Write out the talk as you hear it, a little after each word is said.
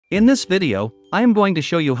In this video, I am going to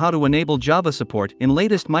show you how to enable Java support in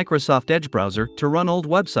latest Microsoft Edge browser to run old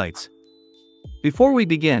websites. Before we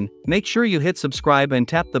begin, make sure you hit subscribe and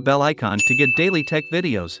tap the bell icon to get daily tech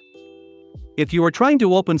videos. If you are trying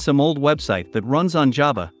to open some old website that runs on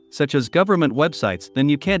Java, such as government websites, then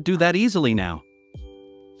you can't do that easily now.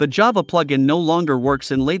 The Java plugin no longer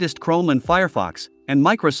works in latest Chrome and Firefox, and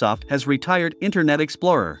Microsoft has retired Internet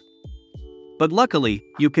Explorer. But luckily,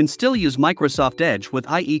 you can still use Microsoft Edge with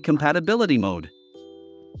IE compatibility mode.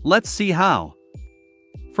 Let's see how.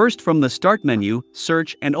 First, from the Start menu,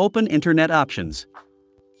 search and open Internet Options.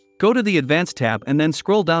 Go to the Advanced tab and then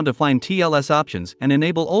scroll down to find TLS options and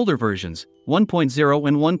enable older versions, 1.0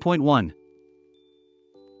 and 1.1.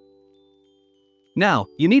 Now,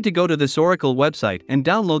 you need to go to this Oracle website and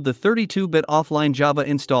download the 32-bit offline Java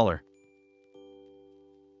installer.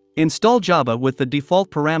 Install Java with the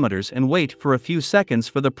default parameters and wait for a few seconds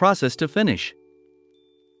for the process to finish.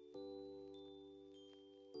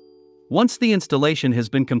 Once the installation has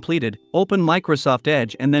been completed, open Microsoft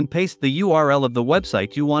Edge and then paste the URL of the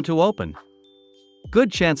website you want to open.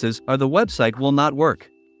 Good chances are the website will not work.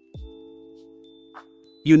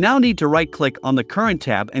 You now need to right-click on the current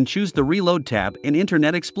tab and choose the Reload tab in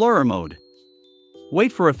Internet Explorer mode.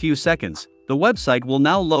 Wait for a few seconds, the website will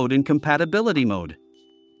now load in compatibility mode.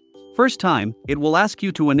 First time, it will ask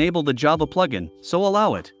you to enable the Java plugin, so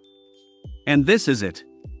allow it. And this is it.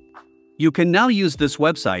 You can now use this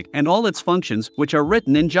website and all its functions which are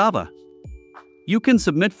written in Java. You can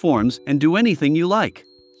submit forms and do anything you like.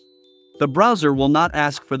 The browser will not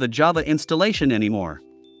ask for the Java installation anymore.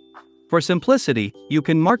 For simplicity, you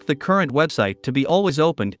can mark the current website to be always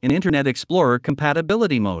opened in Internet Explorer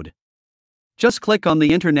compatibility mode. Just click on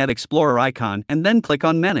the Internet Explorer icon and then click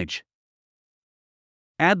on Manage.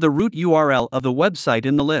 Add the root URL of the website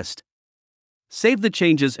in the list. Save the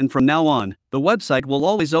changes and from now on, the website will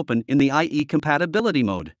always open in the IE compatibility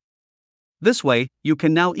mode. This way, you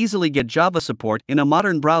can now easily get Java support in a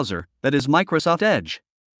modern browser, that is Microsoft Edge.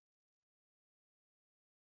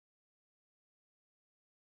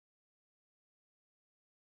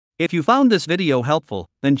 If you found this video helpful,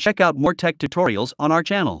 then check out more tech tutorials on our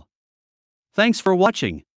channel. Thanks for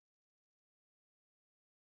watching.